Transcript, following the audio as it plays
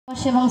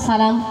এবং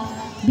সালাম।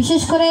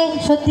 বিশেষ করে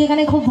সত্যি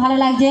এখানে খুব ভালো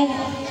লাগছে,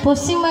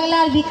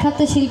 পশ্চিমবাংলার বিখ্যাত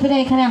শিল্পীরা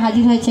এখানে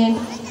হাজির হয়েছেন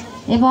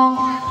এবং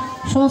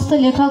সমস্ত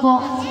লেখকও।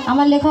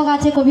 আমার লেখক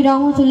আছে কবি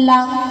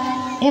রহমতুল্লাহ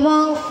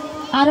এবং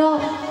আরও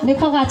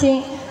লেখক আছে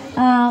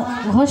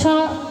ঘোষণ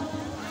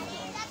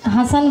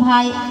হাসান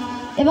ভাই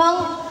এবং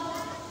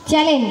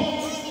চ্যানেল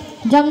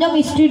জমজম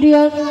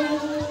স্টুডিওর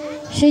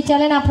সেই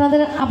চ্যানেল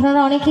আপনারা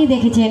অনেকেই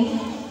দেখেছেন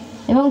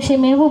এবং সেই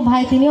মেহবুব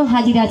ভাই তিনিও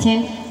হাজির আছেন।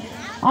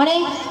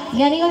 অনেক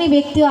জ্ঞানীগুণী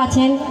ব্যক্তিও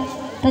আছেন।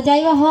 তা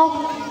যাই হোক,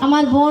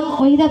 আমার বোন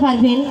ওয়াহিদা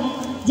পারভিন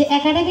যে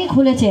একাডেমি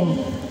খুলেছেন,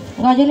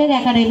 গজলের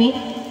একাডেমি,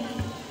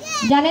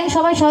 জানেন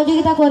সবাই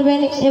সহযোগিতা করবেন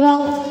এবং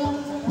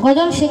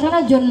গজল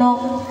শেখানোর জন্য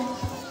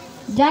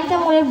যার যা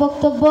মনের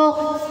বক্তব্য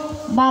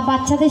বা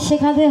বাচ্চাদের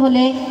শেখাতে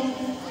হলে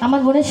আমার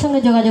বোনের সঙ্গে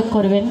যোগাযোগ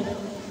করবেন,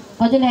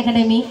 গজল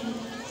একাডেমি।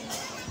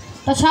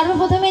 তো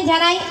সর্বপ্রথমে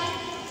জানাই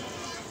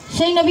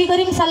সেই নবী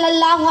করিম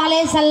সাল্লাল্লাহু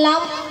আলাইহি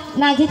সাল্লাম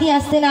না যদি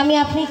আসতেন আমি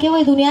আপনি কেউ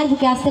এই দুনিয়ার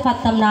বুকে আসতে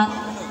পারতাম না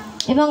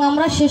এবং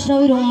আমরা শেষ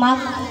নবীর উম্মাহ।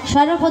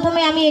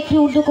 সর্বপ্রথমে আমি একটি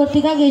উর্দু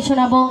কর্তিকা গিয়ে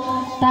শোনাবো,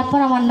 তারপর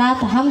আমার নাত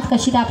হামদ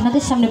কাশিদা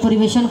আপনাদের সামনে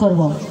পরিবেশন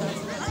করব।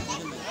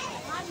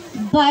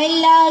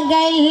 বাইলা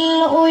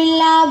গাইল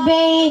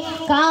উলাবে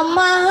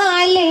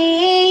কামালে,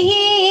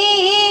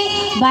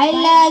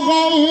 বাইলা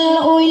গাইল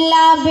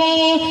উলাবে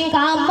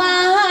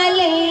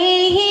কামালে,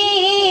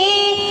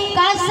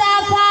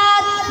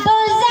 কাসাফাত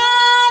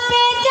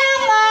তুজাবে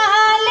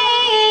জামালে,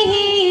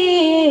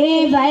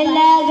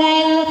 বাইলা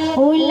গাইল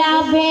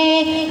উলাবে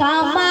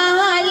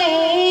কামালে,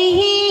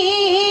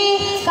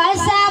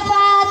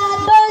 কাসাফাত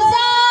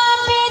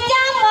তুজাবে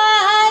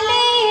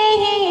জামালে,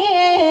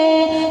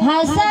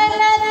 হাসান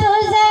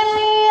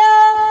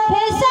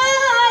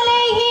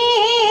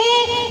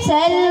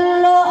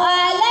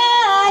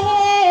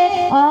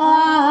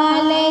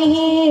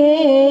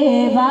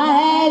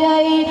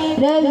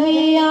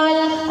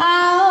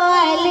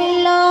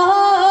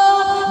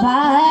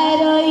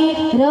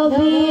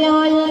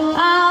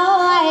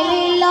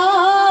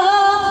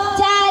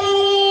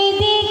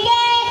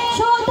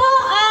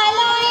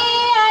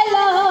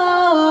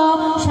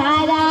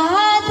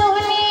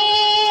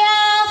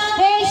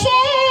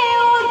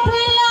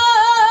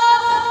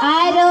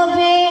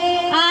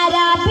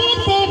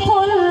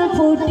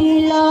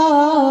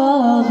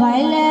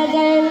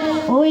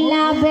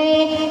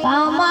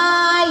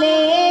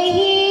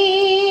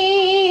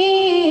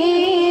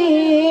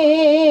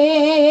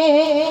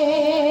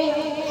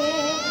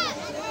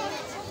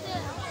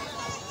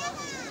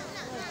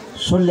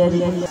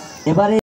শুনলেন। এবারে